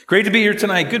Great to be here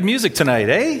tonight. Good music tonight,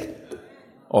 eh?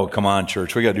 Oh, come on,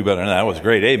 church. We got to do better than that. That was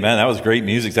great. Amen. That was great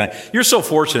music tonight. You're so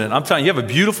fortunate. I'm telling you, you have a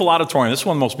beautiful auditorium. This is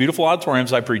one of the most beautiful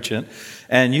auditoriums I preach in.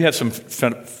 And you have some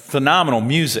phenomenal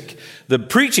music. The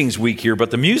preaching's weak here,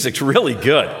 but the music's really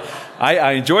good.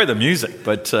 I enjoy the music,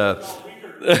 but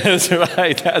that's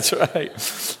right. That's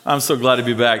right. I'm so glad to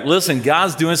be back. Listen,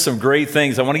 God's doing some great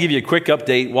things. I want to give you a quick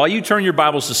update. While you turn your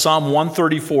Bibles to Psalm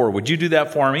 134, would you do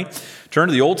that for me? Turn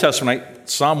to the Old Testament,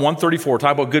 Psalm 134.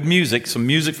 Talk about good music, some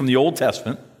music from the Old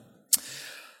Testament. I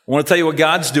want to tell you what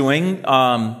God's doing.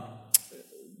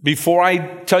 Before I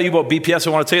tell you about BPS,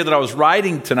 I want to tell you that I was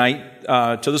riding tonight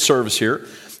to the service here,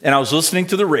 and I was listening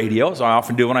to the radio, as I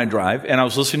often do when I drive, and I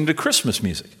was listening to Christmas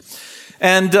music.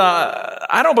 And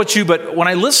I don't know about you, but when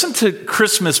I listen to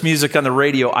Christmas music on the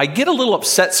radio, I get a little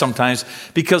upset sometimes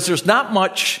because there's not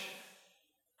much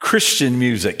Christian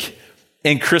music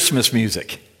in Christmas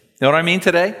music. You know what I mean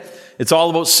today? It's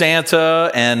all about Santa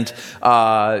and,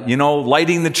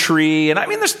 lighting the tree. And I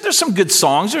mean, there's some good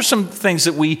songs. There's some things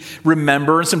that we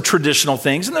remember and some traditional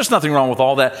things. And there's nothing wrong with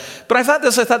all that. But I thought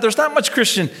there's not much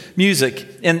Christian music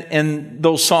in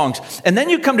those songs. And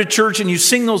then you come to church and you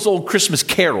sing those old Christmas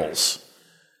carols.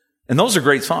 And those are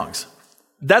great songs.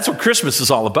 That's what Christmas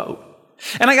is all about.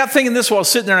 And I got thinking this while I was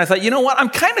sitting there, and I thought, you know what? I'm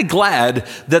kind of glad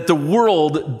that the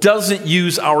world doesn't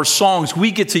use our songs. We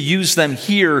get to use them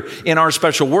here in our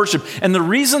special worship. And the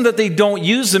reason that they don't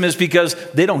use them is because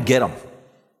they don't get them.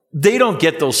 They don't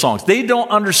get those songs. They don't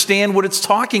understand what it's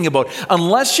talking about.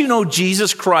 Unless you know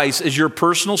Jesus Christ as your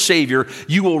personal Savior,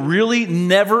 you will really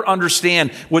never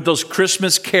understand what those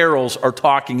Christmas carols are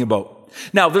talking about.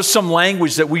 Now, there's some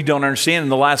language that we don't understand in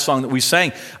the last song that we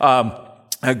sang.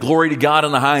 Glory to God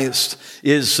in the highest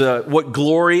is what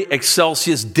glory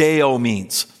excelsis Deo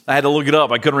means. I had to look it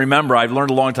up. I couldn't remember. I learned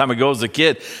a long time ago as a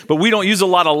kid. But we don't use a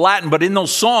lot of Latin. But in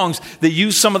those songs, they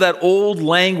use some of that old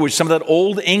language, some of that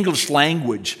old English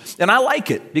language. And I like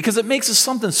it because it makes it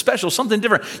something special, something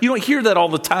different. You don't hear that all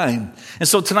the time. And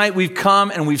so tonight we've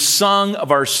come and we've sung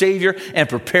of our Savior and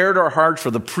prepared our hearts for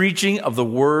the preaching of the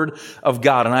Word of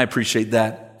God. And I appreciate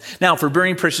that. Now, for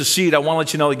bearing precious seed, I want to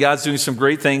let you know that God's doing some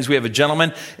great things. We have a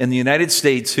gentleman in the United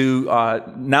States who,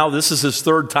 now this is his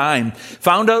third time,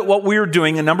 found out what we were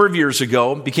doing a number of years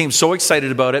ago, became so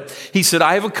excited about it. He said,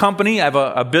 I have a company, I have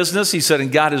a business. He said,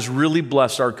 and God has really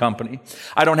blessed our company.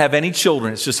 I don't have any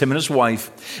children. It's just him and his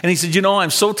wife. And he said,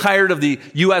 I'm so tired of the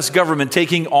U.S. government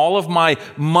taking all of my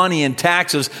money and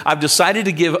taxes. I've decided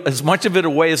to give as much of it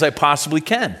away as I possibly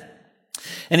can.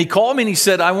 And he called me and he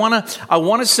said, I want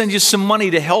to send you some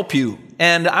money to help you.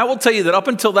 And I will tell you that up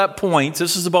until that point,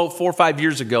 this is about 4 or 5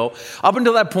 years ago, up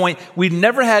until that point, we'd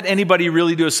never had anybody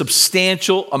really do a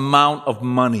substantial amount of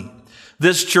money.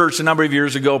 This church a number of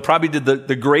years ago probably did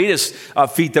the greatest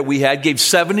feat that we had, gave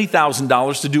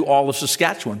 $70,000 to do all of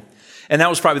Saskatchewan. And that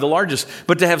was probably the largest.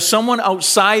 But to have someone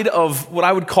outside of what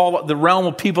I would call the realm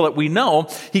of people that we know,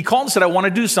 he called and said, I want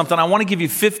to do something. I want to give you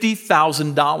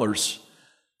 $50,000.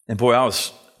 And boy,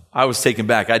 I was taken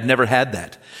back. I'd never had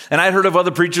that. And I'd heard of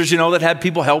other preachers, that had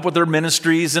people help with their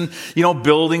ministries and,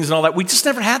 buildings and all that. We just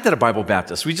never had that at Bible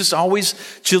Baptist. We just always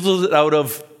chiseled it out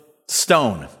of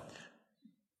stone.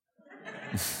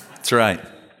 That's right.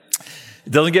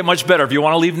 It doesn't get much better. If you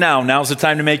want to leave now, now's the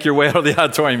time to make your way out of the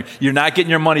auditorium. You're not getting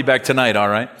your money back tonight, all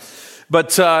right?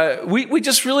 But we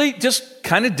just really just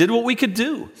kind of did what we could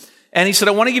do. And he said,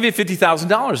 I want to give you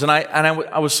 $50,000. And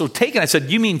I was so taken. I said,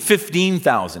 you mean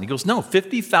 $15,000? He goes, no,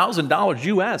 $50,000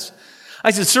 US.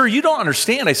 I said, sir, you don't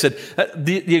understand. I said,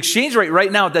 the exchange rate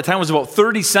right now at that time was about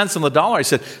 30 cents on the dollar. I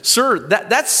said, sir,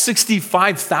 that's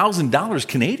 $65,000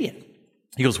 Canadian.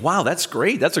 He goes, wow, that's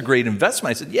great. That's a great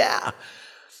investment. I said, yeah.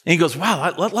 And he goes,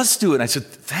 wow, let's do it. And I said,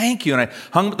 thank you. And I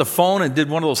hung up the phone and did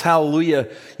one of those hallelujah,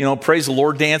 praise the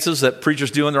Lord dances that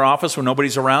preachers do in their office when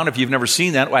nobody's around. If you've never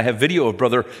seen that, I have video of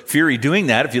Brother Fury doing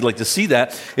that. If you'd like to see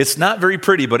that, it's not very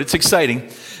pretty, but it's exciting.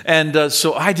 And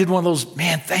so I did one of those,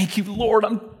 man, thank you, Lord.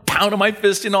 I'm pounding my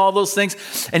fist in all those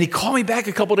things. And he called me back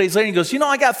a couple of days later and he goes,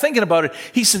 I got thinking about it.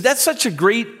 He said, that's such a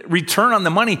great return on the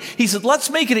money. He said,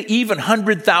 let's make it an even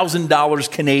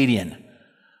 $100,000 Canadian.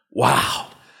 Wow.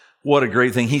 What a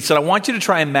great thing. He said, I want you to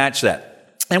try and match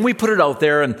that. And we put it out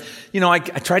there and, I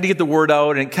tried to get the word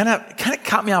out and it kind of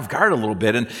caught me off guard a little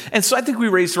bit. And so I think we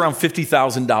raised around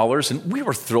 $50,000 and we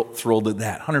were thrilled at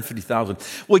that,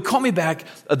 $150,000. Well, he called me back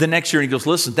the next year and he goes,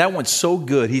 listen, that went so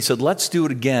good. He said, let's do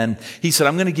it again. He said,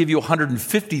 I'm going to give you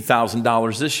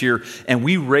 $150,000 this year. And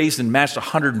we raised and matched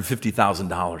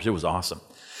 $150,000. It was awesome.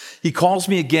 He calls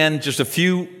me again just a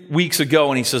few weeks ago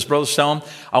and he says, Brother Stone,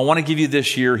 I want to give you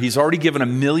this year. He's already given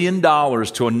 $1 million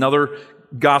to another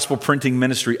gospel printing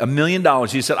ministry $1 million.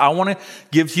 He said, I want to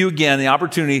give you again the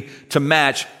opportunity to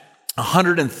match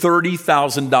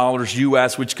 $130,000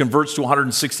 US, which converts to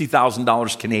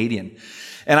 $160,000 Canadian.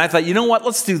 And I thought, you know what?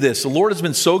 Let's do this. The Lord has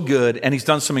been so good, and he's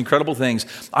done some incredible things.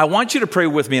 I want you to pray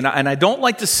with me. And I don't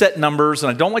like to set numbers, and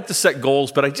I don't like to set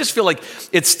goals, but I just feel like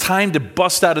it's time to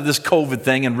bust out of this COVID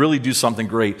thing and really do something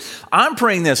great. I'm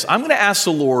praying this. I'm going to ask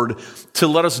the Lord to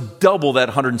let us double that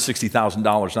 $160,000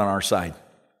 on our side.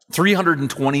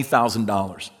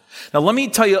 $320,000. Now, let me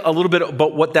tell you a little bit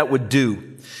about what that would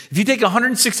do. If you take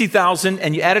 $160,000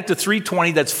 and you add it to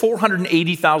 $320,000, that's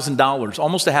 $480,000,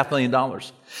 almost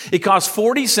 $500,000. It costs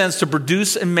 40 cents to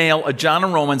produce and mail a John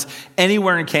and Romans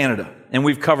anywhere in Canada. And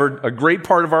we've covered a great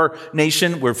part of our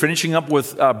nation. We're finishing up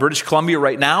with British Columbia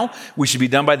right now. We should be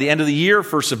done by the end of the year,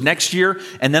 first of next year,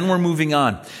 and then we're moving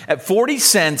on. At 40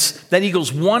 cents, that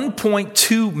equals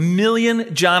 1.2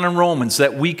 million John and Romans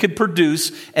that we could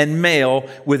produce and mail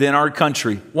within our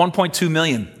country. 1.2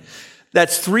 million.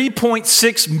 That's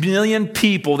 3.6 million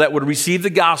people that would receive the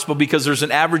gospel because there's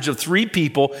an average of 3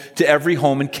 people to every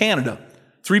home in Canada.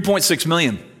 3.6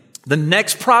 million. The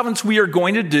next province we are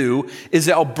going to do is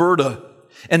Alberta.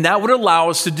 And that would allow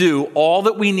us to do all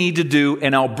that we need to do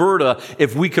in Alberta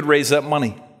if we could raise that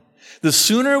money. The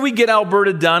sooner we get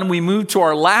Alberta done, we move to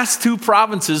our last 2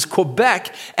 provinces,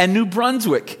 Quebec and New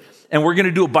Brunswick. And we're going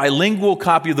to do a bilingual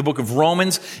copy of the book of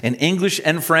Romans in English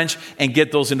and French and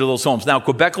get those into those homes. Now,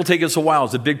 Quebec will take us a while.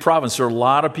 It's a big province. There are a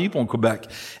lot of people in Quebec,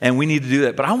 and we need to do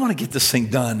that. But I want to get this thing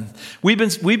done. We've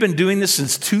been doing this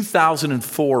since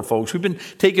 2004, folks. We've been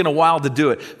taking a while to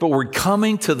do it, but we're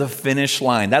coming to the finish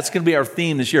line. That's going to be our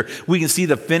theme this year. We can see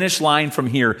the finish line from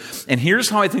here. And here's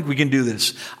how I think we can do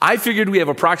this. I figured we have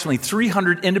approximately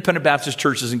 300 independent Baptist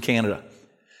churches in Canada.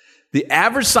 The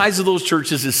average size of those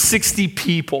churches is 60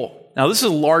 people. Now, this is a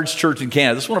large church in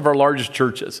Canada. This is one of our largest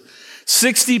churches.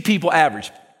 60 people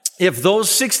average. If those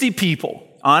 60 people,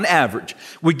 on average,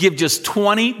 would give just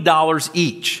 $20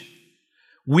 each,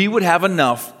 we would have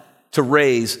enough to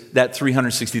raise that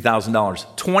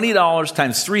 $360,000. $20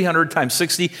 times 300 times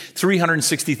 60,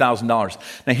 $360,000.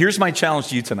 Now, here's my challenge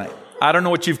to you tonight. I don't know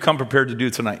what you've come prepared to do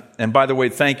tonight. And by the way,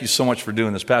 thank you so much for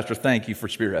doing this. Pastor, thank you for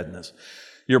spearheading this.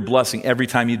 You're a blessing every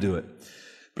time you do it.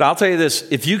 But I'll tell you this,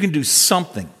 if you can do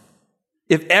something,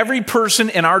 if every person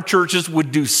in our churches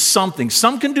would do something,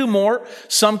 some can do more,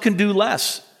 some can do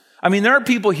less. I mean, there are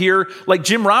people here like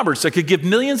Jim Roberts that could give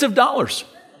millions of dollars.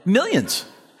 Millions.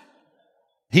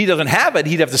 He doesn't have it.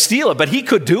 He'd have to steal it, but he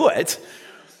could do it.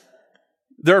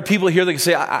 There are people here that can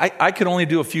say, I could only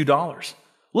do a few dollars.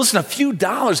 Listen, a few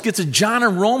dollars gets a John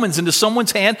and Romans into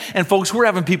someone's hand, and folks, we're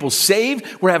having people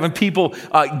saved. We're having people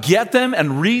get them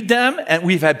and read them, and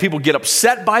we've had people get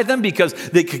upset by them because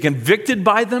they get convicted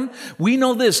by them. We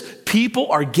know this.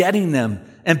 People are getting them,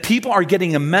 and people are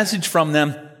getting a message from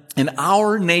them. In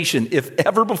our nation, if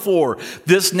ever before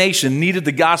this nation needed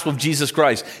the gospel of Jesus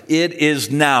Christ, it is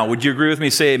now. Would you agree with me?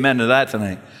 Say amen to that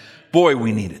tonight. Boy,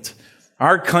 we need it.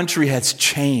 Our country has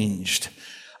changed.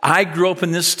 I grew up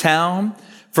in this town.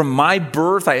 From my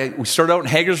birth, we started out in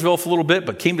Hagersville for a little bit,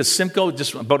 but came to Simcoe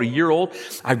just about a year old.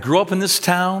 I grew up in this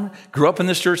town, grew up in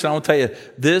this church, and I want to tell you,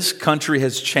 this country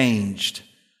has changed,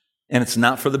 and it's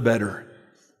not for the better.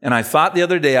 And I thought the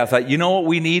other day, you know what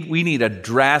we need? We need a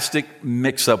drastic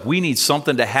mix-up. We need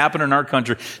something to happen in our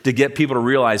country to get people to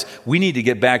realize we need to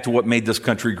get back to what made this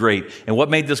country great. And what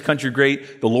made this country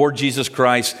great? The Lord Jesus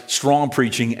Christ, strong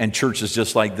preaching, and churches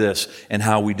just like this, and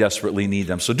how we desperately need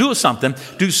them. So do something,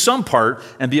 do some part,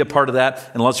 and be a part of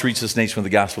that, and let's reach this nation with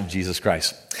the gospel of Jesus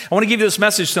Christ. I want to give you this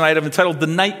message tonight. I've entitled The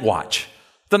Night Watch.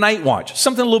 The Night Watch.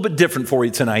 Something a little bit different for you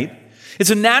tonight.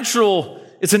 It's a natural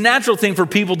thing for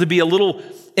people to be a little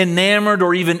enamored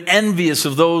or even envious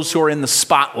of those who are in the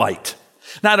spotlight.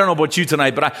 Now, I don't know about you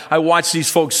tonight, but I watched these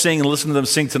folks sing and listen to them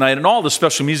sing tonight, and all the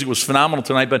special music was phenomenal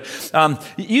tonight. But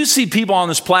you see people on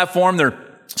this platform, they're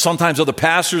sometimes other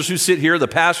pastors who sit here, the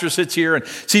pastor sits here, and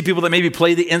see people that maybe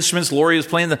play the instruments. Lori is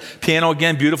playing the piano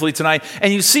again beautifully tonight.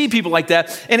 And you see people like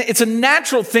that, and it's a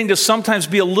natural thing to sometimes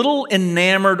be a little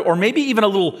enamored or maybe even a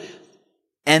little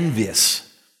envious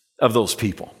of those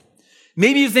people.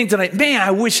 Maybe you think tonight, man,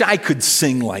 I wish I could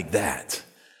sing like that.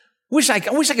 I wish I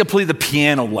could play the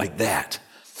piano like that.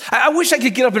 I wish I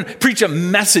could get up and preach a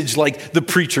message like the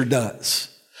preacher does.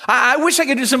 I wish I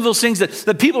could do some of those things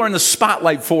that people are in the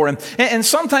spotlight for. And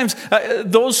sometimes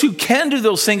those who can do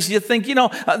those things, you think,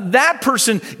 that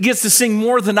person gets to sing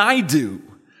more than I do.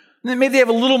 Maybe they have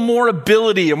a little more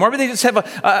ability, or maybe they just have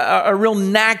a real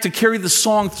knack to carry the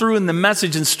song through in the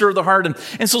message and stir the heart.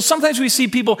 And so sometimes we see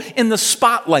people in the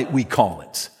spotlight, we call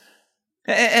it.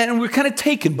 And we're kind of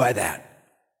taken by that.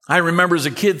 I remember as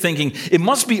a kid thinking, it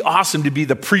must be awesome to be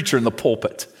the preacher in the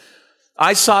pulpit.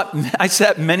 I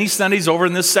sat many Sundays over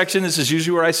in this section. This is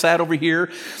usually where I sat over here.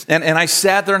 And I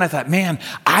sat there and I thought, man,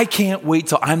 I can't wait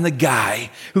till I'm the guy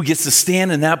who gets to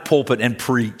stand in that pulpit and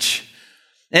preach.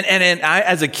 And I,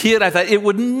 as a kid, I thought it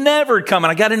would never come.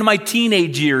 And I got into my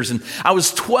teenage years, and I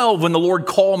was 12 when the Lord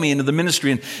called me into the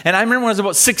ministry. And I remember when I was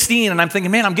about 16, and I'm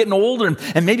thinking, man, I'm getting older,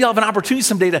 and maybe I'll have an opportunity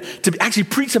someday to actually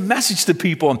preach a message to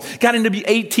people. And got into be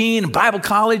 18 and Bible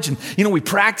college, and we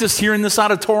practiced here in this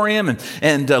auditorium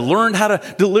and learned how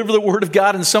to deliver the Word of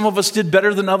God. And some of us did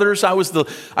better than others. I was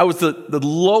the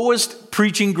lowest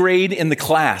preaching grade in the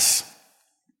class.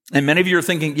 And many of you are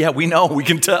thinking, yeah, we know, we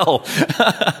can tell.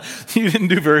 You didn't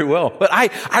do very well. But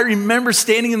I remember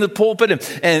standing in the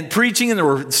pulpit and preaching, and there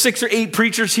were 6 or 8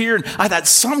 preachers here. And I thought,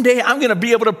 someday I'm going to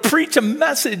be able to preach a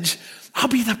message. I'll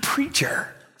be the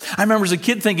preacher. I remember as a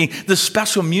kid thinking the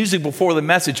special music before the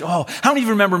message. Oh, how many of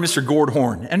you remember Mr. Gord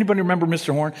Horn? Anybody remember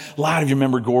Mr. Horn? A lot of you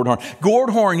remember Gord Horn. Gord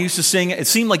Horn used to sing, it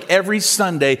seemed like every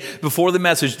Sunday before the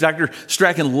message. Dr.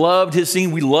 Strachan loved his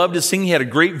singing. We loved his singing. He had a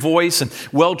great voice and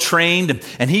well-trained,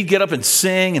 and he'd get up and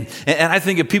sing. And I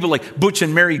think of people like Butch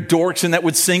and Mary Dorkson that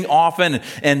would sing often,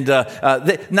 and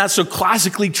not so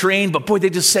classically trained, but boy, they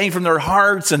just sang from their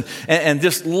hearts and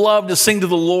just loved to sing to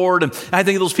the Lord. And I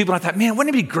think of those people, and I thought, man,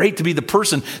 wouldn't it be great to be the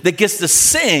person that gets to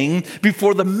sing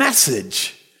before the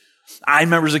message? I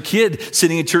remember as a kid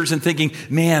sitting in church and thinking,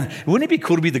 man, wouldn't it be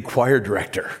cool to be the choir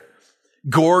director?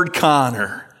 Gord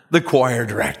Connor, the choir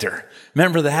director.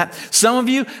 Remember that? Some of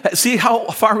you, see how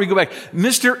far we go back.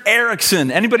 Mr.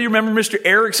 Erickson. Anybody remember Mr.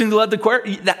 Erickson who led the choir?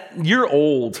 You're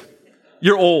old.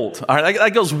 You're old. All right,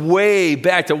 that goes way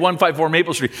back to 154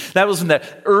 Maple Street. That was in the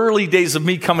early days of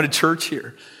me coming to church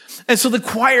here. And so the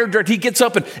choir director, he gets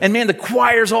up and man, the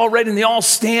choir's all ready and they all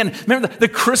stand. Remember the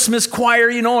Christmas choir,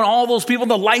 and all those people,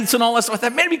 the lights and all that stuff. I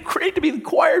thought, man, it'd be great to be the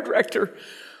choir director.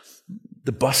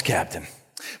 The bus captain.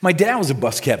 My dad was a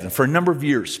bus captain for a number of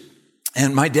years.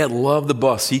 And my dad loved the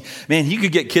bus. He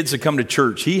could get kids to come to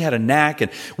church. He had a knack, and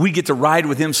we get to ride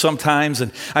with him sometimes.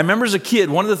 And I remember as a kid,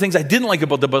 one of the things I didn't like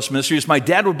about the bus ministry is my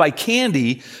dad would buy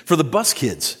candy for the bus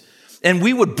kids. And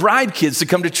we would bribe kids to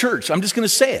come to church. I'm just going to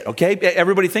say it, okay?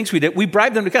 Everybody thinks we did. We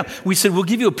bribed them to come. We said, we'll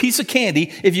give you a piece of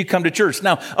candy if you come to church.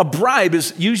 Now, a bribe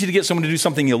is usually to get someone to do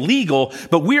something illegal,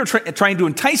 but we are trying to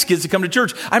entice kids to come to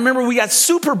church. I remember we got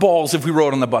Super Balls if we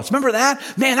rode on the bus. Remember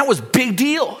that? Man, that was a big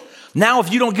deal. Now,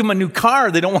 if you don't give them a new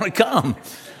car, they don't want to come.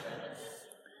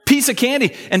 Piece of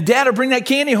candy. And Dad would bring that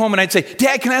candy home, and I'd say,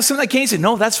 Dad, can I have some of that candy? He'd say,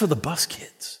 no, that's for the bus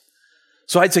kids.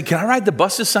 So I'd say, can I ride the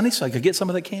bus this Sunday so I could get some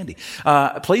of that candy?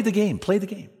 Play the game.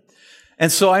 And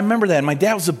so I remember that. And my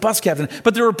dad was a bus captain.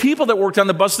 But there were people that worked on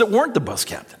the bus that weren't the bus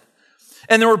captain.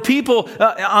 And there were people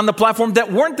on the platform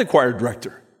that weren't the choir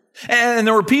director. And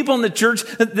there were people in the church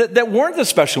that weren't the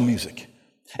special music.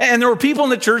 And there were people in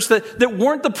the church that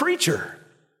weren't the preacher.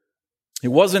 It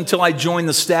wasn't until I joined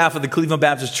the staff of the Cleveland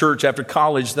Baptist Church after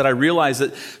college that I realized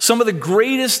that some of the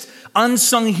greatest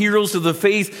unsung heroes of the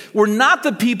faith were not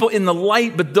the people in the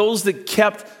light, but those that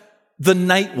kept the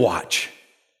night watch.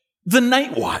 The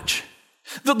night watch.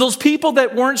 Those people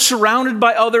that weren't surrounded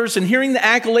by others and hearing the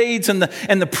accolades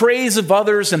and the praise of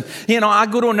others. And, I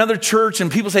go to another church and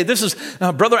people say, this is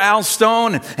Brother Al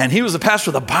Stone. And he was the pastor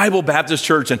of the Bible Baptist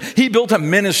Church. And he built a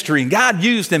ministry and God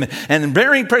used him and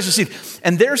bearing precious seed.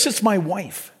 And there sits my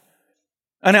wife.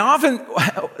 And I often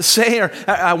say, or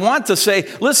I want to say,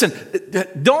 listen,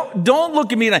 don't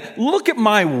look at me. Look at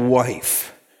my wife.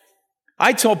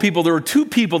 I tell people there were 2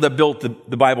 people that built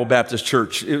the Bible Baptist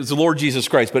Church. It was the Lord Jesus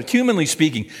Christ. But humanly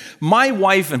speaking, my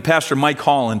wife and Pastor Mike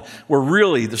Holland were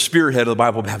really the spearhead of the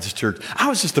Bible Baptist Church. I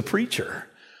was just a preacher.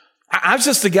 I was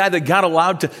just the guy that got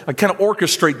allowed to kind of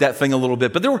orchestrate that thing a little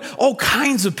bit. But there were all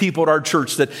kinds of people at our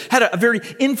church that had a very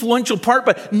influential part,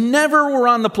 but never were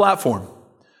on the platform.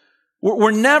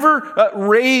 Were never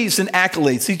raised in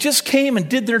accolades. They just came and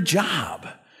did their job.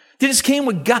 They just came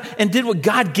with God and did what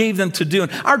God gave them to do.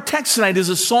 And our text tonight is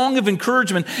a song of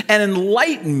encouragement and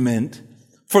enlightenment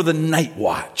for the night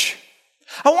watch.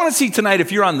 I want to see tonight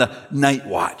if you're on the night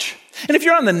watch. And if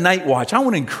you're on the night watch, I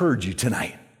want to encourage you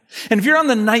tonight. And if you're on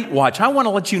the night watch, I want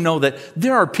to let you know that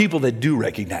there are people that do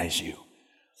recognize you.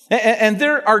 And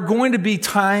there are going to be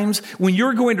times when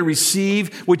you're going to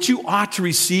receive what you ought to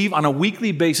receive on a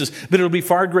weekly basis, but it'll be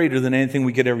far greater than anything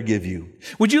we could ever give you.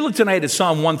 Would you look tonight at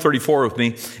Psalm 134 with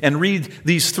me and read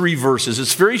these 3 verses?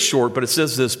 It's very short, but it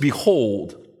says this: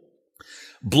 Behold,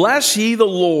 bless ye the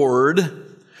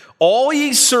Lord, all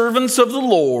ye servants of the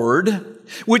Lord,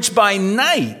 which by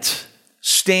night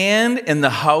stand in the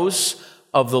house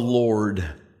of the Lord.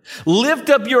 Lift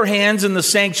up your hands in the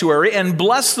sanctuary and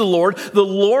bless the Lord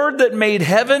that made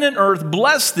heaven and earth.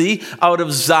 Bless thee out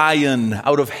of Zion,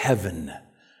 out of heaven.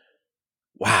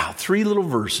 Wow, 3 little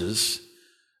verses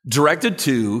directed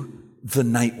to the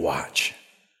night watch.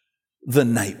 The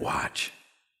night watch.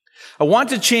 I want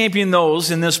to champion those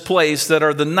in this place that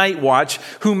are the night watch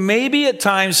who maybe at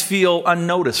times feel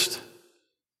unnoticed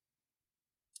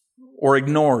or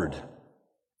ignored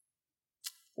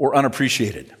or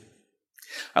unappreciated.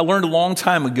 I learned a long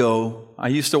time ago, I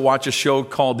used to watch a show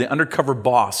called The Undercover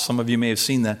Boss. Some of you may have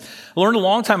seen that. I learned a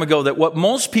long time ago that what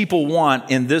most people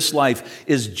want in this life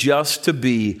is just to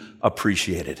be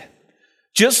appreciated.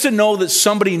 Just to know that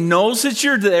somebody knows that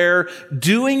you're there,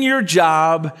 doing your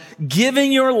job,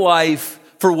 giving your life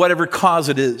for whatever cause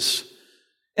it is.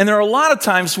 And there are a lot of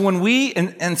times when we,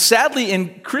 and sadly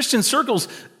in Christian circles,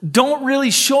 don't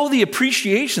really show the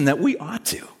appreciation that we ought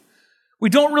to. We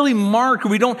don't really mark, or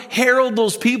we don't herald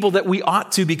those people that we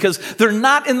ought to because they're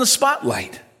not in the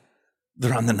spotlight.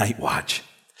 They're on the night watch.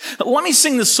 Let me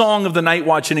sing the song of the night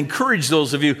watch and encourage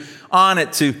those of you on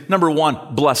it to, number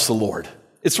 1, bless the Lord.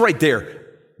 It's right there.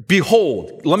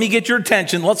 Behold. Let me get your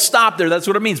attention. Let's stop there. That's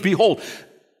what it means. Behold.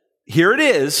 Here it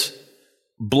is.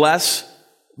 Bless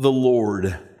the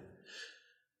Lord.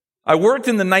 I worked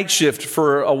in the night shift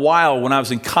for a while when I was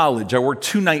in college. I worked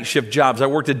 2 night shift jobs. I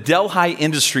worked at Delhi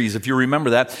Industries, if you remember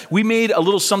that. We made a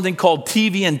little something called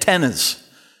TV antennas.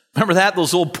 Remember that?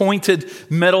 Those little pointed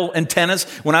metal antennas?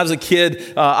 When I was a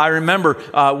kid, I remember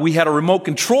we had a remote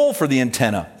control for the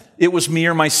antenna. It was me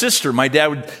or my sister. My dad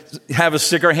would have us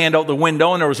stick our hand out the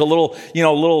window, and there was a little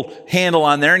handle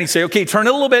on there, and he'd say, okay, turn it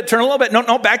a little bit.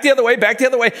 No, back the other way.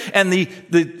 And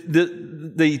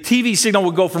the TV signal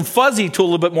would go from fuzzy to a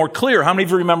little bit more clear. How many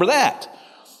of you remember that?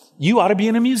 You ought to be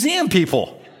in a museum,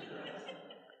 people.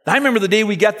 I remember the day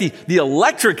we got the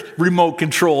electric remote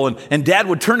control, and Dad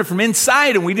would turn it from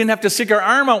inside, and we didn't have to stick our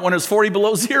arm out when it was 40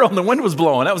 below zero and the wind was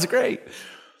blowing. That was great.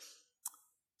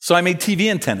 So I made TV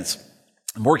antennas.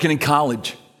 I'm working in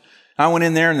college. I went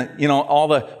in there, and all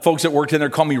the folks that worked in there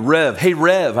called me Rev. Hey,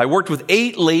 Rev. I worked with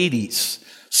 8 ladies,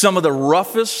 some of the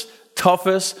roughest,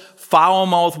 toughest,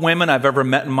 foul-mouthed women I've ever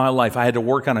met in my life. I had to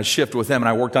work on a shift with them, and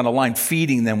I worked on a line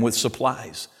feeding them with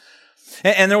supplies.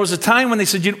 And there was a time when they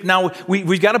said, now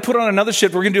we've got to put on another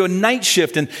shift. We're going to do a night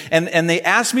shift. And they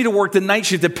asked me to work the night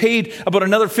shift. It paid about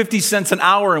another 50 cents an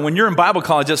hour. And when you're in Bible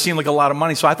college, that seemed like a lot of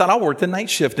money. So I thought I'll work the night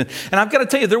shift. And I've got to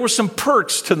tell you, there were some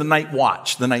perks to the night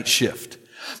watch, the night shift.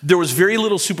 There was very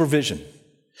little supervision.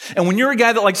 And when you're a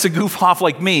guy that likes to goof off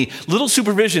like me, little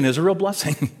supervision is a real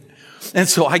blessing. And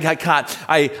so I got caught.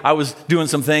 I was doing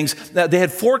some things. They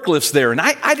had forklifts there. And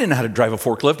I didn't know how to drive a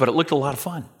forklift, but it looked a lot of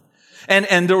fun.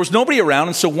 And there was nobody around.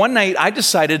 And so one night I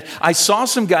decided, I saw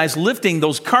some guys lifting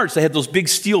those carts. They had those big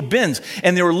steel bins,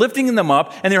 and they were lifting them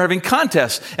up, and they were having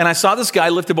contests. And I saw this guy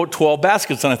lift about 12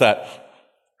 baskets, and I thought,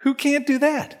 who can't do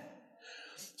that?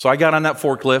 So I got on that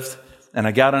forklift, and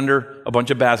I got under a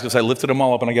bunch of baskets. I lifted them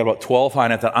all up, and I got about 12 high,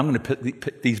 and I thought, I'm going to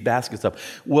pick these baskets up.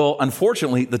 Well,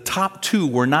 unfortunately, the top 2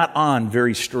 were not on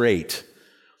very straight.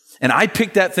 And I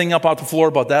picked that thing up off the floor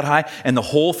about that high, and the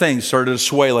whole thing started to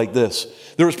sway like this.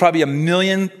 There was probably 1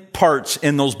 million parts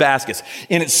in those baskets,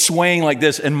 and it's swaying like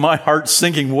this, and my heart's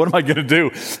sinking, what am I going to do?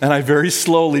 And I very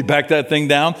slowly backed that thing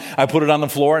down. I put it on the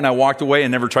floor, and I walked away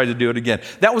and never tried to do it again.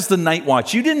 That was the night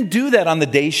watch. You didn't do that on the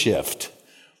day shift.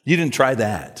 You didn't try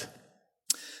that.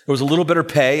 There was a little better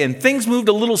pay, and things moved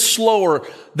a little slower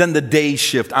than the day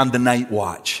shift on the night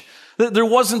watch. There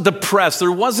wasn't the press.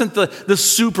 There wasn't the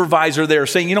supervisor there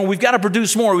saying, we've got to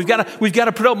produce more. We've got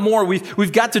to put out more.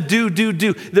 We've got to do.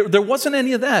 There wasn't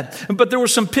any of that. But there were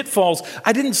some pitfalls.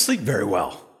 I didn't sleep very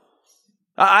well.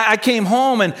 I came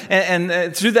home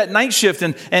and through that night shift,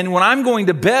 and when I'm going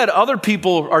to bed, other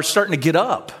people are starting to get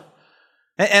up.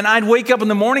 And I'd wake up in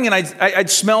the morning and I'd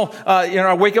smell,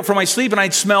 I'd wake up from my sleep and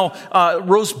I'd smell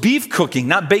roast beef cooking,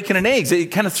 not bacon and eggs.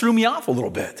 It kind of threw me off a little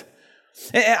bit.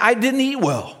 I didn't eat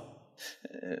well.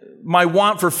 My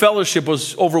want for fellowship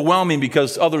was overwhelming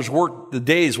because others worked the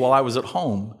days while I was at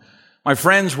home. My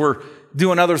friends were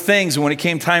doing other things, and when it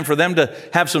came time for them to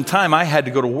have some time, I had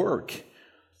to go to work.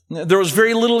 There was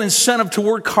very little incentive to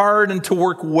work hard and to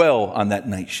work well on that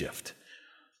night shift.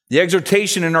 The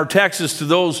exhortation in our text is to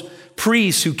those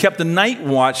priests who kept the night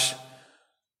watch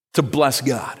to bless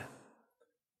God.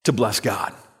 To bless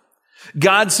God.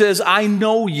 God says, I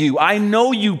know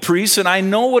you priests, and I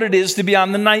know what it is to be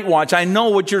on the night watch. I know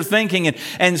what you're thinking.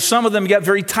 And some of them got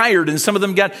very tired, and some of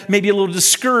them got maybe a little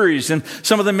discouraged, and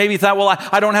some of them maybe thought, well,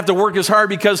 I don't have to work as hard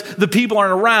because the people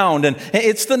aren't around. And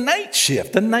it's the night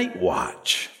shift, the night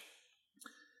watch.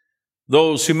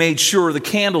 Those who made sure the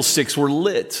candlesticks were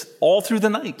lit all through the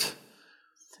night,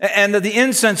 and that the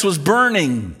incense was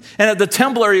burning, and that the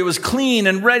temple area was clean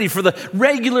and ready for the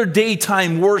regular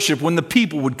daytime worship when the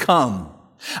people would come.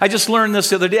 I just learned this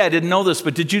the other day. I didn't know this,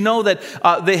 but did you know that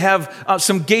they have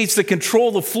some gates that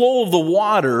control the flow of the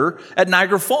water at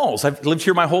Niagara Falls? I've lived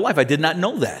here my whole life. I did not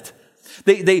know that.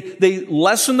 They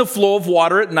lessen the flow of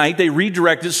water at night. They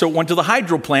redirect it so it went to the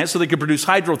hydro plant so they could produce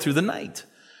hydro through the night.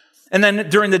 And then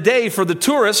during the day for the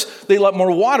tourists, they let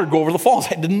more water go over the falls.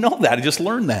 I didn't know that. I just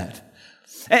learned that.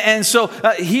 And so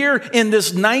here in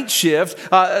this night shift,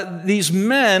 these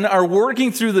men are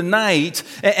working through the night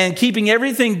and keeping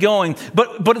everything going.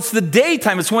 But it's the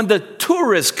daytime. It's when the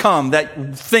tourists come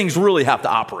that things really have to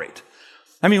operate.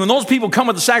 I mean, when those people come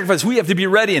with the sacrifice, we have to be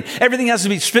ready, and everything has to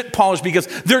be spit polished because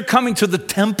they're coming to the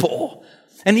temple.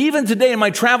 And even today in my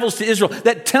travels to Israel,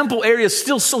 that temple area is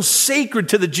still so sacred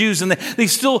to the Jews, and they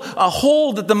still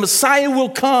hold that the Messiah will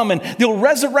come and they'll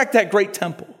resurrect that great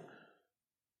temple.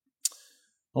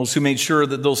 Those who made sure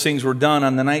that those things were done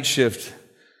on the night shift,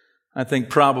 I think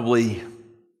probably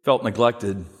felt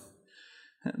neglected.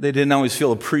 They didn't always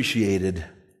feel appreciated.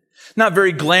 Not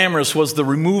very glamorous was the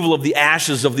removal of the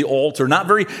ashes of the altar. Not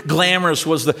very glamorous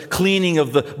was the cleaning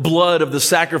of the blood of the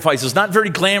sacrifices. Not very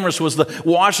glamorous was the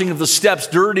washing of the steps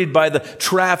dirtied by the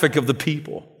traffic of the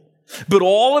people. But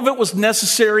all of it was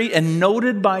necessary and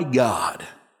noted by God.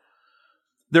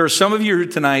 There are some of you here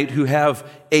tonight who have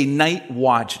a night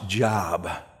watch job.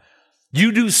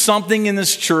 You do something in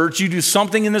this church, you do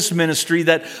something in this ministry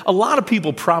that a lot of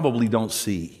people probably don't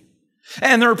see.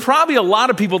 And there are probably a lot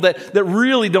of people that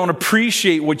really don't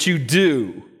appreciate what you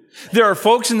do. There are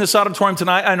folks in this auditorium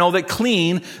tonight, I know, that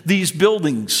clean these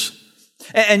buildings.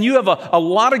 And you have a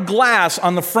lot of glass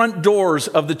on the front doors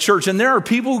of the church. And there are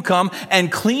people who come and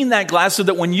clean that glass so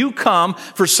that when you come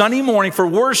for Sunday morning for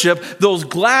worship, those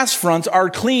glass fronts are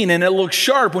clean and it looks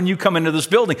sharp when you come into this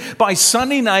building. By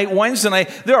Sunday night, Wednesday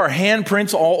night, there are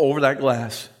handprints all over that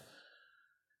glass.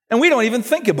 And we don't even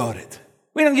think about it.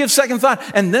 We don't give second thought.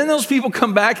 And then those people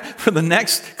come back for the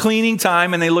next cleaning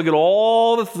time and they look at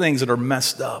all the things that are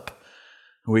messed up.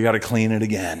 We got to clean it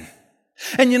again.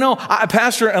 And you know,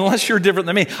 Pastor, unless you're different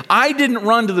than me, I didn't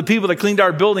run to the people that cleaned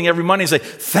our building every Monday and say,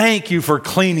 thank you for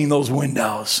cleaning those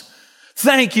windows.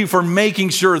 Thank you for making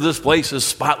sure this place is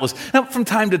spotless. Now, from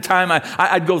time to time,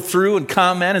 I'd go through and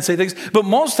comment and say things. But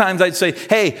most times I'd say,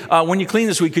 hey, when you clean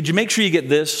this week, could you make sure you get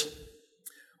this?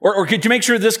 Or could you make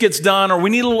sure this gets done? Or we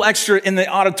need a little extra in the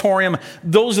auditorium.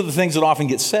 Those are the things that often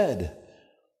get said.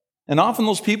 And often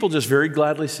those people just very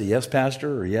gladly say, yes,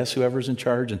 Pastor, or yes, whoever's in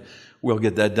charge, and we'll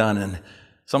get that done. And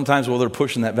sometimes while they're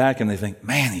pushing that vacuum, they think,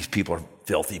 man, these people are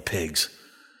filthy pigs.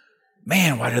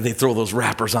 Man, why do they throw those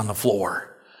wrappers on the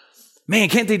floor? Man,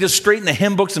 can't they just straighten the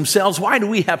hymn books themselves? Why do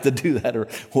we have to do that, or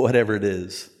whatever it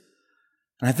is?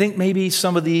 And I think maybe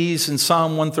some of these in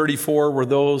Psalm 134 were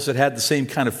those that had the same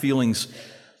kind of feelings.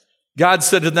 God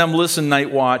said to them, listen,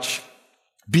 night watch,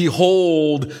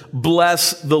 behold,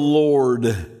 bless the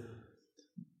Lord.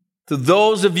 To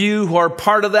those of you who are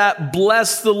part of that,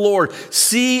 bless the Lord.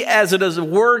 See as it is a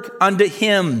work unto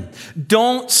Him.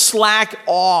 Don't slack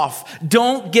off.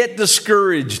 Don't get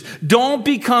discouraged. Don't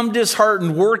become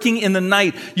disheartened working in the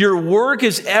night. Your work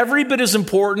is every bit as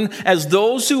important as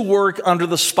those who work under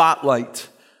the spotlight.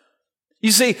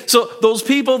 You see, so those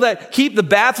people that keep the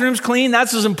bathrooms clean,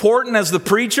 that's as important as the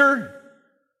preacher?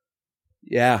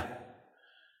 Yeah.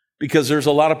 Because there's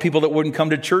a lot of people that wouldn't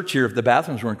come to church here if the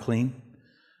bathrooms weren't clean.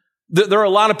 There are a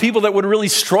lot of people that would really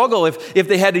struggle if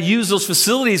they had to use those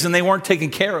facilities and they weren't taken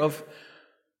care of.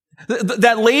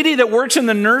 That lady that works in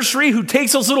the nursery who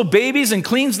takes those little babies and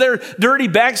cleans their dirty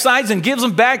backsides and gives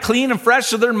them back clean and fresh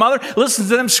to their mother, listens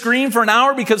to them scream for an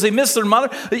hour because they miss their mother.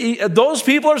 Those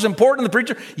people are as important to the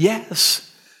preacher?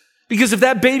 Yes. Because if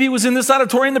that baby was in this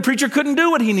auditorium, the preacher couldn't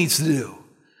do what he needs to do.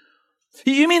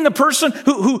 You mean the person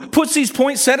who puts these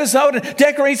poinsettias out and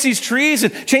decorates these trees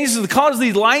and changes the colors of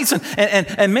these lights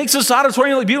and makes this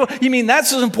auditorium look beautiful? You mean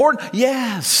that's as important?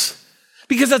 Yes.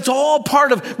 Because that's all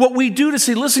part of what we do to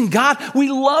say, listen, God, we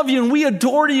love you and we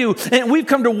adore you and we've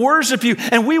come to worship you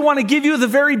and we want to give you the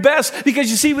very best. Because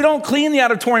you see, we don't clean the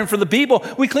auditorium for the people.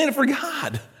 We clean it for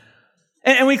God.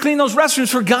 And we clean those restrooms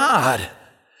for God.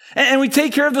 And we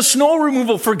take care of the snow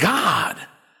removal for God.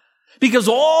 Because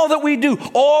all that we do,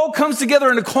 all comes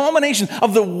together in a culmination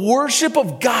of the worship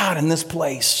of God in this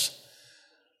place.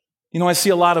 You know, I see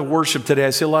a lot of worship today.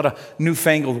 I see a lot of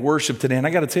newfangled worship today. And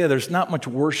I got to tell you, there's not much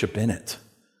worship in it.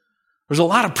 There's a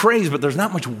lot of praise, but there's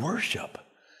not much worship.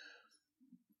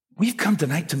 We've come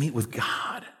tonight to meet with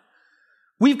God.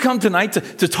 We've come tonight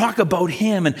to talk about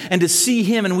him and to see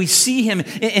him, and we see him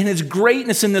in his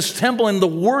greatness in this temple and the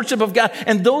worship of God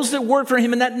and those that work for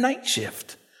him in that night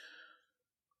shift.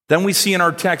 Then we see in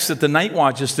our text that the night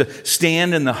watch is to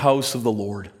stand in the house of the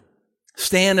Lord.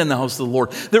 Stand in the house of the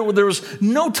Lord. There was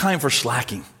no time for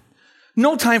slacking,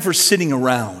 no time for sitting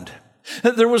around.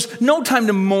 There was no time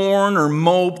to mourn or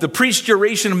mope. The priest's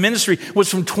duration of ministry was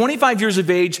from 25 years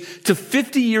of age to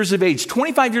 50 years of age,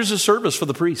 25 years of service for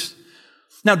the priest.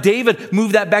 Now, David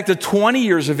moved that back to 20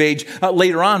 years of age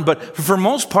later on, but for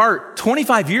most part,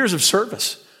 25 years of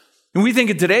service. And we think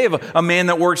of today of a man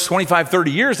that works 25,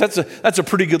 30 years, that's a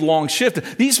pretty good long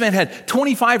shift. These men had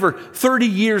 25 or 30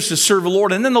 years to serve the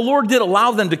Lord, and then the Lord did allow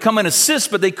them to come and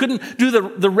assist, but they couldn't do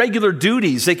the regular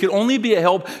duties. They could only be a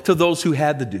help to those who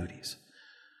had the duties.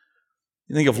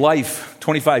 You think of life,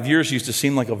 25 years used to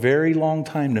seem like a very long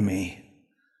time to me.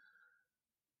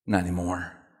 Not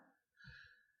anymore.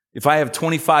 If I have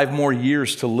 25 more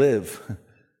years to live,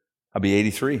 I'll be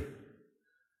 83.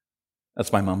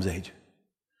 That's my mom's age.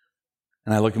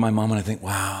 And I look at my mom and I think,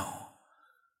 wow,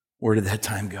 where did that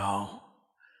time go?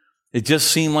 It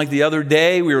just seemed like the other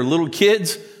day we were little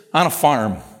kids on a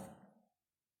farm,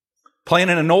 playing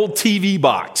in an old TV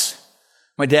box.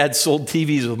 My dad sold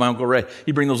TVs with my Uncle Ray.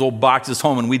 He'd bring those old boxes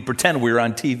home and we'd pretend we were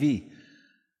on TV.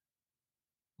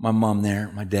 My mom there,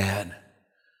 my dad.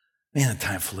 Man, the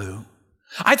time flew.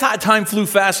 I thought time flew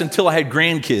fast until I had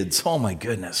grandkids. Oh my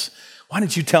goodness. Why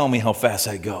didn't you tell me how fast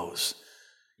that goes?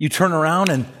 You turn around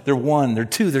and they're 1, they're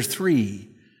 2, they're 3.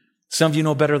 Some of you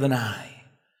know better than I.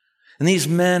 And these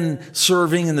men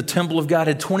serving in the temple of God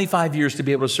had 25 years to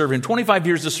be able to serve him, 25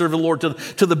 years to serve the Lord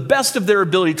to the best of their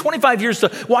ability, 25 years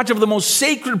to watch over the most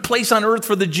sacred place on earth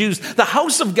for the Jews, the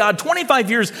house of God, 25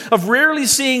 years of rarely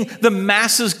seeing the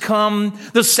masses come,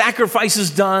 the sacrifices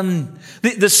done,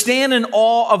 the stand in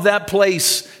awe of that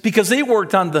place because they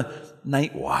worked on the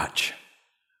night watch.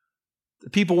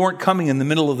 The people weren't coming in the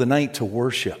middle of the night to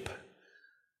worship.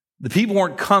 The people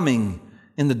weren't coming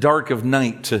in the dark of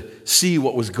night to see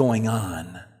what was going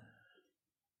on.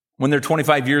 When their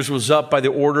 25 years was up, by the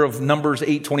order of Numbers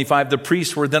 8:25, the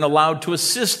priests were then allowed to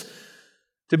assist,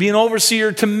 to be an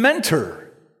overseer, to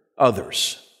mentor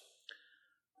others.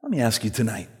 Let me ask you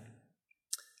tonight,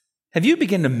 have you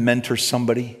begun to mentor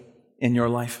somebody in your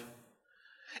life?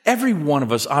 Every one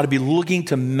of us ought to be looking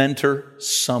to mentor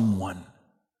someone.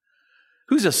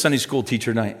 Who's a Sunday school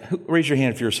teacher tonight? Raise your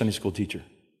hand if you're a Sunday school teacher.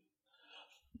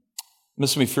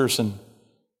 Mr. McPherson,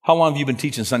 how long have you been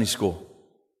teaching Sunday school?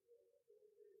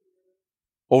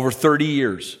 Over 30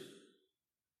 years.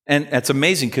 And that's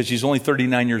amazing because she's only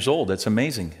 39 years old. That's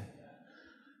amazing.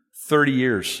 30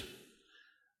 years.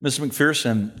 Mr.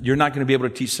 McPherson, you're not going to be able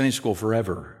to teach Sunday school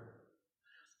forever.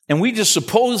 And we just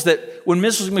suppose that when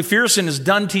Mrs. McPherson is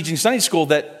done teaching Sunday school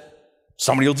that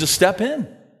somebody will just step in.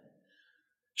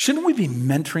 Shouldn't we be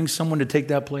mentoring someone to take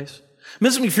that place?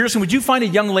 Mrs. McPherson, would you find a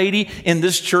young lady in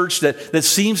this church that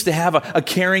seems to have a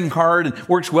caring heart and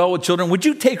works well with children? Would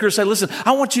you take her and say, listen,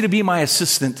 I want you to be my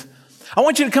assistant. I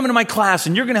want you to come into my class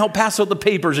and you're going to help pass out the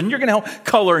papers and you're going to help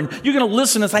color and you're going to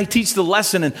listen as I teach the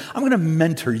lesson and I'm going to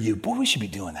mentor you. Boy, we should be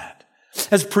doing that.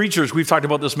 As preachers, we've talked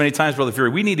about this many times, Brother Fury.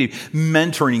 We need to be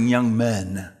mentoring young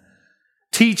men,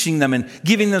 teaching them and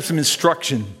giving them some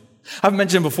instruction. I've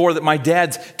mentioned before that my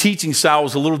dad's teaching style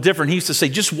was a little different. He used to say,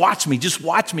 just watch me, just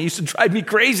watch me. He used to drive me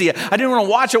crazy. I didn't want to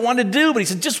watch, I wanted to do, but he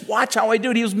said, just watch how I do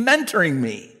it. He was mentoring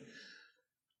me.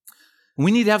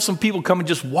 We need to have some people come and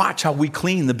just watch how we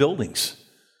clean the buildings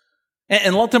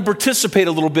and let them participate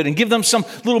a little bit and give them some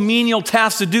little menial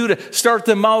tasks to do to start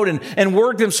them out and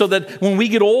work them so that when we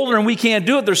get older and we can't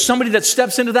do it, there's somebody that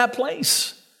steps into that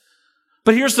place.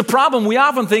 But here's the problem. We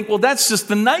often think, well, that's just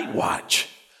the night watch.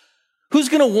 Who's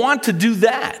going to want to do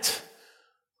that?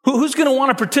 Who's going to want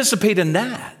to participate in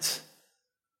that?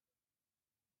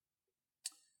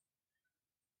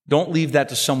 Don't leave that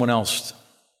to someone else.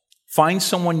 Find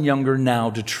someone younger now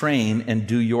to train and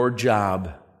do your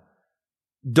job.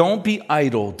 Don't be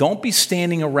idle. Don't be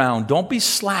standing around. Don't be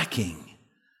slacking.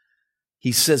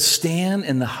 He says, stand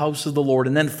in the house of the Lord.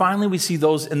 And then finally we see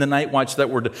those in the night watch that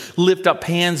were to lift up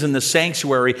hands in the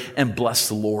sanctuary and bless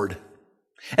the Lord.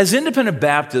 As independent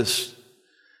Baptists,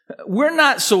 we're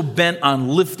not so bent on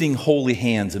lifting holy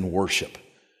hands in worship.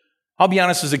 I'll be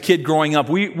honest, as a kid growing up,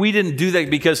 we didn't do that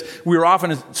because we were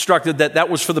often instructed that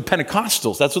was for the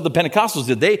Pentecostals. That's what the Pentecostals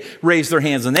did. They raised their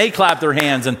hands and they clapped their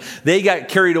hands and they got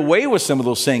carried away with some of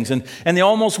those things. And they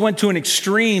almost went to an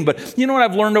extreme. But you know what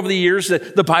I've learned over the years?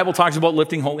 That the Bible talks about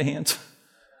lifting holy hands.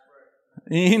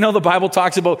 You know, the Bible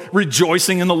talks about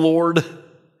rejoicing in the Lord.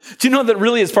 Do you know that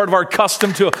really it's part of our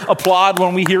custom to applaud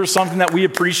when we hear something that we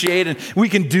appreciate, and we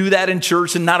can do that in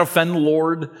church and not offend the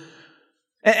Lord?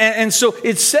 And so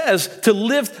it says to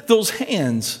lift those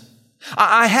hands.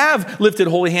 I have lifted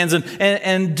holy hands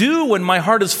and do when my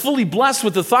heart is fully blessed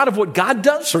with the thought of what God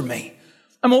does for me.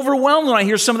 I'm overwhelmed when I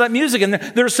hear some of that music. And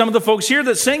there's some of the folks here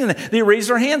that sing and they raise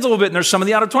their hands a little bit. And there's some of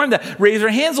the auditorium that raise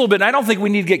their hands a little bit. And I don't think we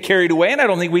need to get carried away. And I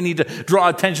don't think we need to draw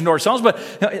attention to ourselves. But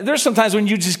there's sometimes when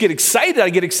you just get excited.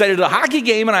 I get excited at a hockey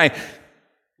game and I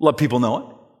let people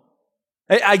know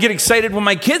it. I get excited when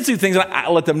my kids do things and I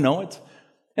let them know it.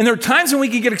 And there are times when we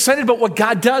can get excited about what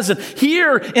God does. And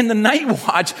here in the night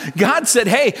watch, God said,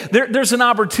 hey, there's an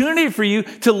opportunity for you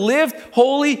to lift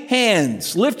holy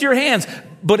hands. Lift your hands.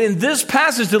 But in this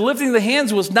passage, the lifting the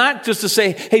hands was not just to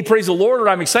say, hey, praise the Lord, or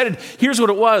I'm excited. Here's what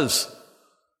it was.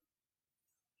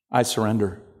 I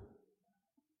surrender.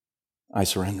 I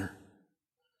surrender.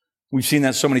 We've seen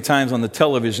that so many times on the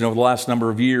television over the last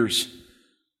number of years.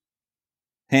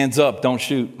 Hands up, don't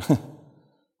shoot.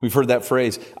 We've heard that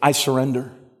phrase. I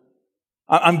surrender.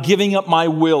 I'm giving up my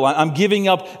will. I'm giving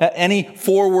up any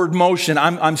forward motion.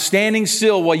 I'm standing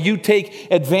still while you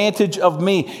take advantage of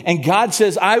me. And God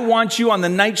says, I want you on the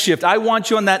night shift. I want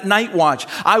you on that night watch.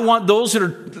 I want those that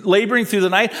are laboring through the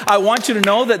night. I want you to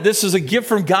know that this is a gift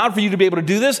from God for you to be able to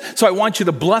do this. So I want you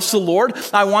to bless the Lord.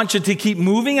 I want you to keep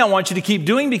moving. I want you to keep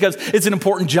doing because it's an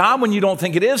important job when you don't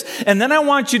think it is. And then I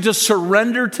want you to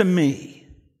surrender to me.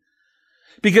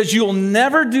 Because you'll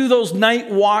never do those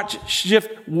night watch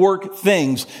shift work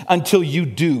things until you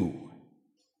do.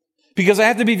 Because I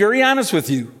have to be very honest with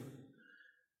you.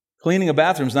 Cleaning a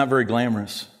bathroom is not very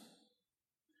glamorous.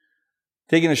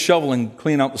 Taking a shovel and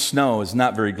cleaning out the snow is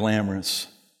not very glamorous.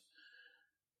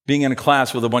 Being in a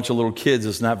class with a bunch of little kids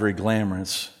is not very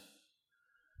glamorous.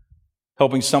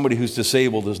 Helping somebody who's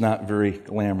disabled is not very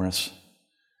glamorous.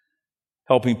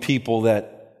 Helping people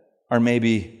that are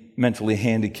maybe mentally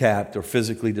handicapped or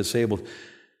physically disabled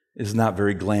is not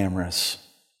very glamorous.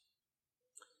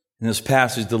 In this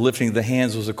passage, the lifting of the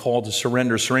hands was a call to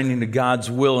surrender, surrendering to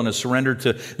God's will and a surrender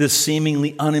to this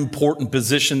seemingly unimportant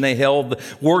position they held, the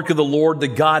work of the Lord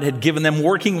that God had given them,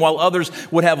 working while others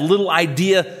would have little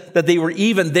idea that they were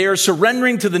even there,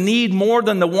 surrendering to the need more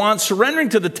than the want, surrendering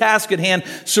to the task at hand,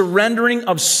 surrendering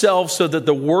of self so that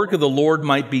the work of the Lord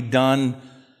might be done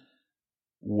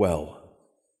well.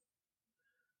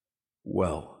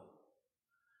 Well,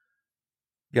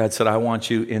 God said, I want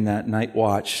you in that night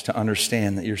watch to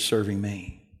understand that you're serving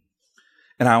me.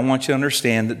 And I want you to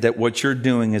understand that what you're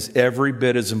doing is every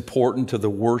bit as important to the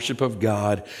worship of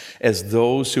God as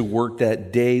those who work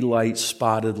that daylight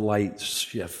spotted light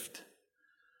shift.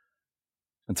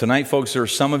 And tonight, folks, there are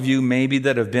some of you maybe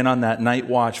that have been on that night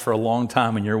watch for a long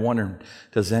time and you're wondering,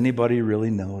 does anybody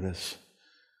really notice?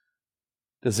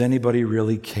 Does anybody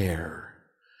really care?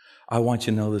 I want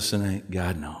you to know this tonight.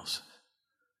 God knows.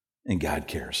 And God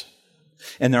cares.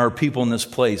 And there are people in this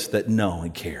place that know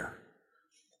and care.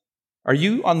 Are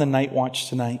you on the night watch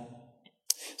tonight?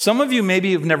 Some of you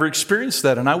maybe have never experienced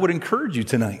that, and I would encourage you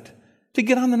tonight to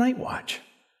get on the night watch.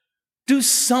 Do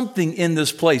something in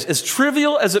this place, as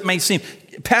trivial as it may seem.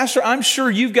 Pastor, I'm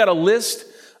sure you've got a list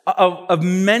of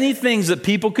many things that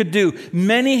people could do.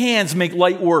 Many hands make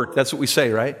light work. That's what we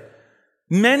say, right?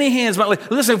 Many hands might like,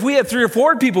 listen, if we had 3 or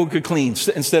 4 people who could clean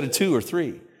instead of 2 or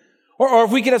 3. Or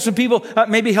if we could have some people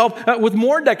maybe help with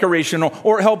more decoration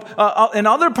or help in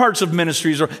other parts of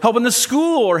ministries or help in the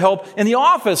school or help in the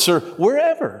office or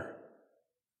wherever.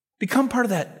 Become part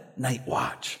of that night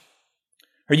watch.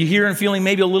 Are you here and feeling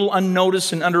maybe a little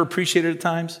unnoticed and underappreciated at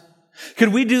times?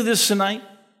 Could we do this tonight?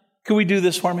 Could we do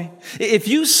this for me? If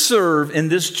you serve in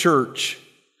this church,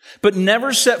 but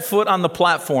never set foot on the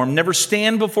platform, never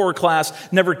stand before a class,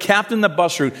 never captain the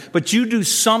bus route, but you do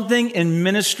something in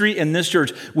ministry in this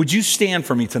church, would you stand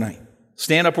for me tonight?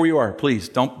 Stand up where you are, please.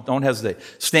 Don't hesitate.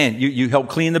 Stand. You help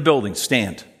clean the building.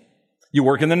 Stand. You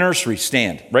work in the nursery.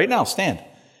 Stand. Right now, stand.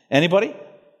 Anybody?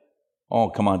 Oh,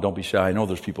 come on, don't be shy. I know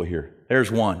there's people here. There's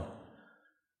one.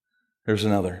 There's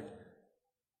another.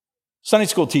 Sunday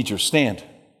school teachers, stand.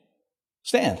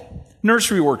 Stand.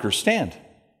 Nursery workers, stand.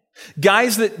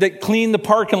 Guys that clean the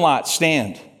parking lot,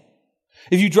 stand.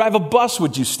 If you drive a bus,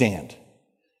 would you stand?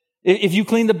 If you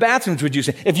clean the bathrooms, would you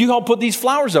stand? If you help put these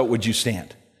flowers out, would you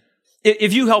stand?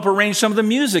 If you help arrange some of the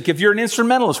music, if you're an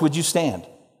instrumentalist, would you stand?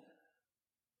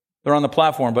 They're on the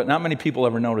platform, but not many people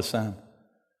ever notice them.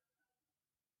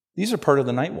 These are part of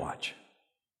the night watch.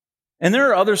 And there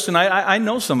are others tonight. I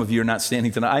know some of you are not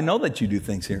standing tonight. I know that you do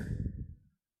things here.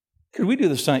 Could we do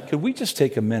this tonight? Could we just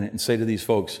take a minute and say to these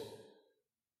folks,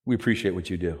 we appreciate what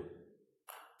you do.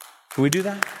 Can we do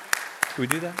that? Can we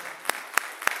do that?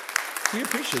 We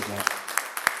appreciate that.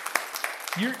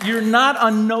 You're not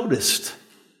unnoticed.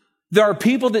 There are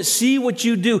people that see what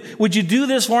you do. Would you do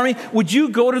this for me? Would you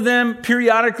go to them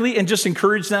periodically and just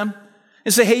encourage them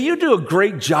and say, hey, you do a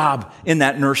great job in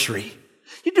that nursery.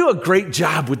 You do a great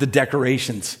job with the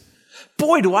decorations.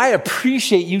 Boy, do I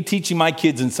appreciate you teaching my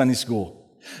kids in Sunday school.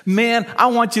 Man, I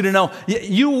want you to know,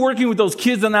 you working with those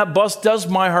kids on that bus does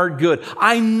my heart good.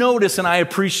 I notice and I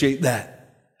appreciate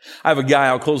that. I have a guy,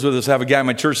 I'll close with this. I have a guy in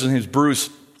my church, his name is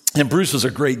Bruce. And Bruce was a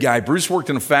great guy. Bruce worked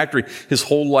in a factory his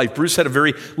whole life. Bruce had a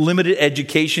very limited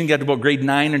education, got to about grade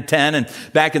 9 and 10. And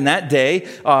back in that day,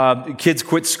 kids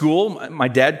quit school. My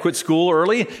dad quit school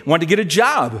early, wanted to get a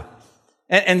job.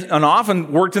 And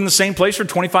often worked in the same place for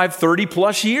 25, 30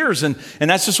 plus years. And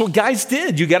that's just what guys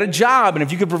did. You got a job. And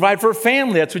if you could provide for a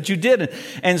family, that's what you did.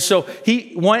 And so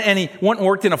he went and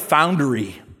worked in a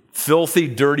foundry, filthy,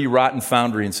 dirty, rotten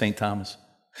foundry in St. Thomas.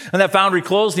 And that foundry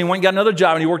closed, and he went and got another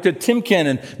job, and he worked at Timken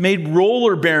and made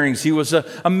roller bearings. He was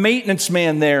a maintenance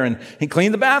man there, and he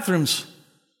cleaned the bathrooms.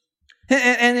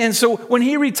 And so when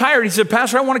he retired, he said,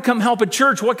 Pastor, I want to come help at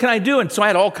church. What can I do? And so I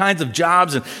had all kinds of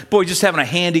jobs, and boy, just having a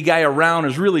handy guy around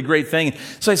is a really great thing.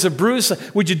 So I said, Bruce,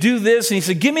 would you do this? And he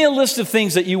said, give me a list of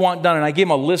things that you want done. And I gave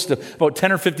him a list of about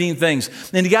 10 or 15 things.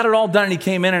 And he got it all done, and he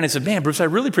came in, and I said, man, Bruce, I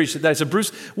really appreciate that. I said, Bruce,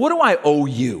 what do I owe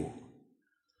you?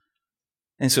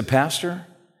 And he said, Pastor,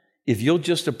 if you'll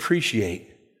just appreciate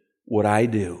what I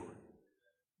do,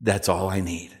 that's all I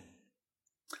need.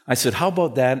 I said, how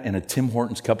about that and a Tim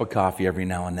Hortons cup of coffee every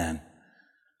now and then?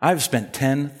 I've spent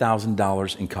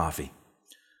 $10,000 in coffee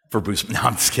for Bruce. No,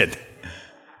 I'm just kidding.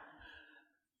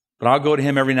 But I'll go to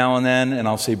him every now and then and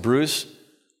I'll say, Bruce,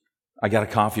 I got a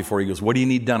coffee for you. He goes, what do you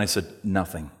need done? I said,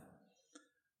 nothing.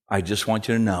 I just want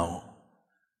you to know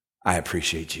I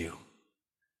appreciate you.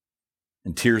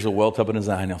 And tears will welt up in his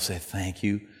eye and he'll say, thank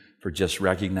you for just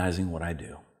recognizing what I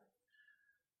do.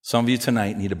 Some of you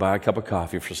tonight need to buy a cup of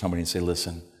coffee for somebody and say,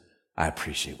 listen, I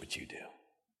appreciate what you do.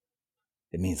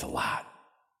 It means a lot.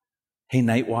 Hey,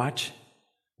 Night Watch,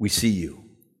 we see you.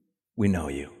 We know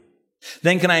you.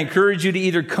 Then can I encourage you to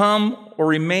either come or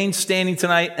remain standing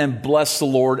tonight and bless the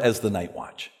Lord as the Night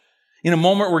Watch. In a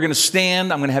moment, we're going to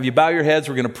stand. I'm going to have you bow your heads.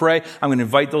 We're going to pray. I'm going to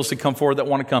invite those to come forward that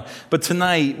want to come. But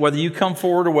tonight, whether you come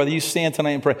forward or whether you stand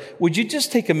tonight and pray, would you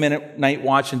just take a minute, Night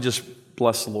Watch, and just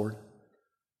bless the Lord?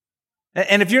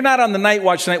 And if you're not on the Night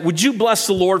Watch tonight, would you bless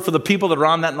the Lord for the people that are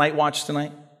on that Night Watch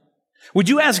tonight? Would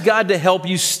you ask God to help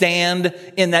you stand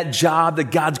in that job that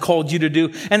God's called you to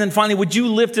do? And then finally, would you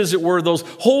lift, as it were, those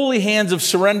holy hands of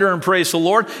surrender and praise? So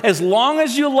Lord, as long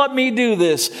as you let me do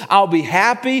this, I'll be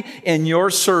happy in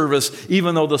your service,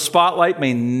 even though the spotlight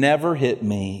may never hit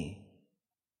me.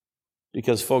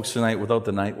 Because folks, tonight, without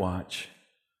the Night Watch,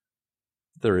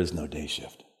 there is no day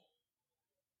shift.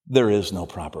 There is no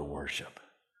proper worship.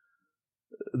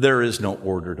 There is no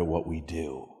order to what we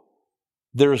do.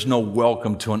 There is no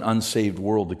welcome to an unsaved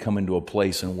world to come into a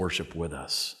place and worship with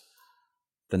us.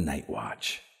 The Night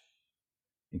Watch.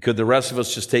 And could the rest of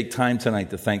us just take time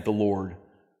tonight to thank the Lord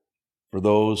for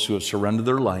those who have surrendered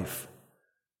their life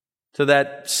to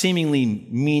that seemingly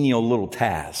menial little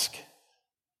task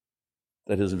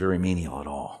that isn't very menial at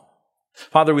all.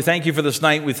 Father, we thank you for this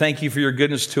night. We thank you for your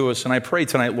goodness to us. And I pray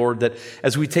tonight, Lord, that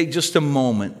as we take just a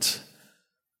moment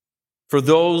for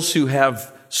those who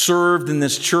have served in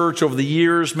this church over the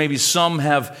years, maybe some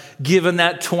have given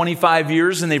that 25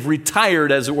 years and they've retired,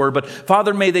 as it were. But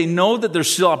Father, may they know that there's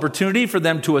still opportunity for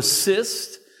them to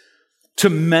assist, to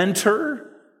mentor,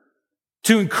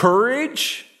 to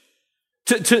encourage,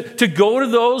 to go to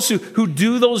those who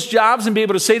do those jobs and be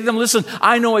able to say to them, listen,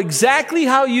 I know exactly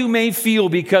how you may feel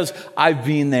because I've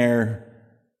been there.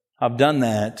 I've done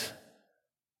that.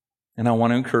 And I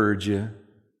want to encourage you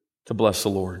to bless the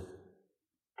Lord,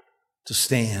 to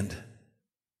stand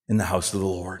in the house of the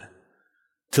Lord,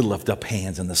 to lift up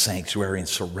hands in the sanctuary and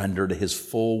surrender to his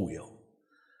full will.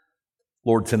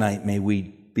 Lord, tonight may we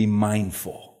be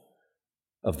mindful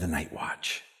of the Night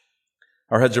Watch.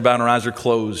 Our heads are bowed and our eyes are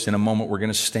closed. In a moment, we're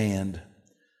going to stand.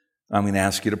 I'm going to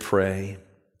ask you to pray.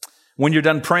 When you're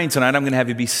done praying tonight, I'm going to have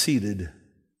you be seated.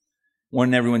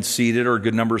 When everyone's seated, or a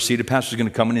good number is seated, Pastor's going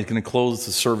to come and he's going to close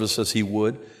the service as he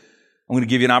would. I'm going to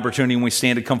give you an opportunity when we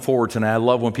stand to come forward tonight. I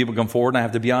love when people come forward, and I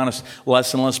have to be honest,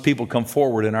 less and less people come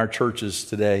forward in our churches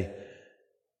today.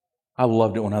 I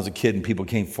loved it when I was a kid and people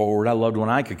came forward. I loved when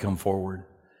I could come forward.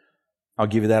 I'll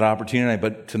give you that opportunity.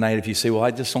 But tonight, if you say, well,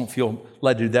 I just don't feel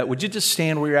led to do that, would you just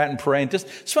stand where you're at and pray and just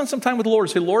spend some time with the Lord?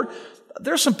 Say, Lord,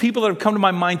 there's some people that have come to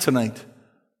my mind tonight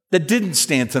that didn't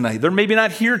stand tonight. They're maybe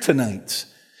not here tonight.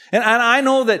 And I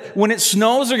know that when it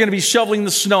snows, they're going to be shoveling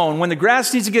the snow. And when the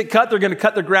grass needs to get cut, they're going to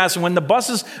cut the grass. And when the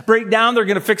buses break down, they're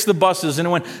going to fix the buses.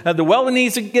 And when the welding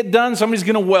needs to get done, somebody's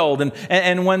going to weld.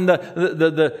 And when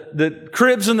the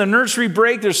cribs in the nursery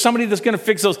break, there's somebody that's going to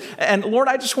fix those. And Lord,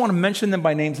 I just want to mention them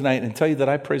by name tonight and tell you that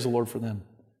I praise the Lord for them.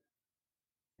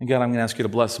 And God, I'm going to ask you to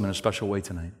bless them in a special way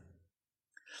tonight.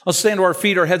 Let's stand to our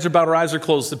feet, our heads are bowed, our eyes are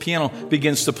closed. The piano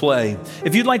begins to play.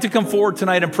 If you'd like to come forward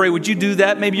tonight and pray, would you do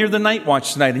that? Maybe you're the night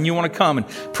watch tonight and you want to come and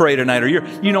pray tonight, or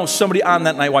you know somebody on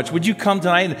that night watch. Would you come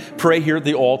tonight and pray here at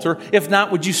the altar? If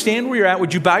not, would you stand where you're at?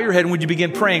 Would you bow your head and would you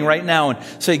begin praying right now and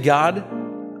say, God,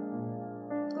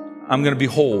 I'm going to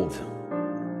behold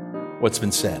what's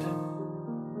been said.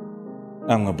 I'm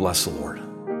going to bless the Lord.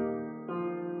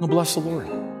 I'm going to bless the Lord.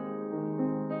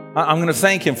 I'm going to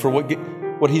thank Him for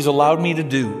what He's allowed me to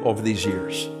do over these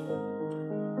years.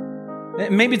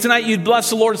 Maybe tonight you'd bless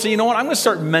the Lord and say, you know what, I'm going to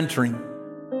start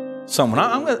mentoring someone.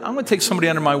 I'm going to take somebody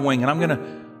under my wing and I'm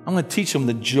going to teach them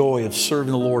the joy of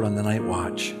serving the Lord on the night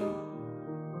watch.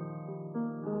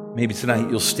 Maybe tonight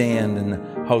you'll stand in the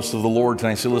house of the Lord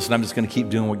tonight and say, listen, I'm just going to keep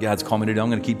doing what God's called me to do. I'm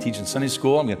going to keep teaching Sunday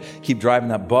school. I'm going to keep driving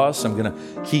that bus. I'm going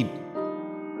to keep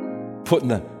putting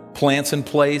the plants in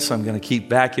place. I'm going to keep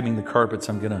vacuuming the carpets.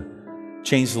 I'm going to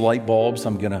change the light bulbs.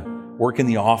 I'm going to work in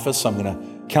the office. I'm going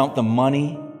to count the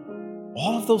money.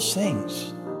 All of those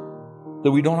things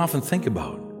that we don't often think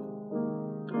about.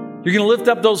 You're going to lift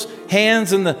up those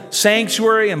hands in the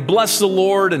sanctuary and bless the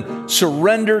Lord and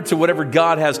surrender to whatever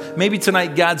God has. Maybe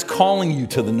tonight God's calling you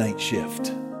to the night shift.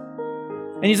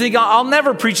 And you think, I'll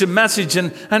never preach a message,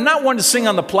 and I'm not one to sing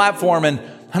on the platform, and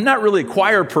I'm not really a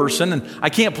choir person, and I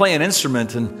can't play an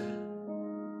instrument,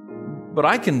 but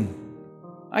I can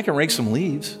rake some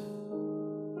leaves.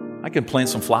 I can plant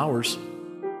some flowers.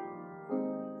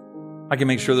 I can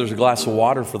make sure there's a glass of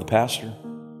water for the pastor.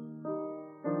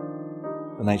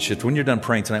 The night shift. When you're done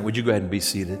praying tonight, would you go ahead and be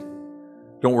seated?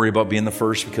 Don't worry about being the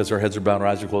first because our heads are bowed, our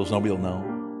eyes are closed. Nobody will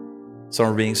know. Some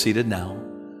are being seated now.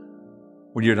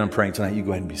 When you're done praying tonight, you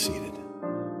go ahead and be seated.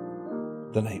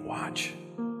 The night watch.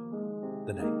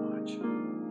 The night watch.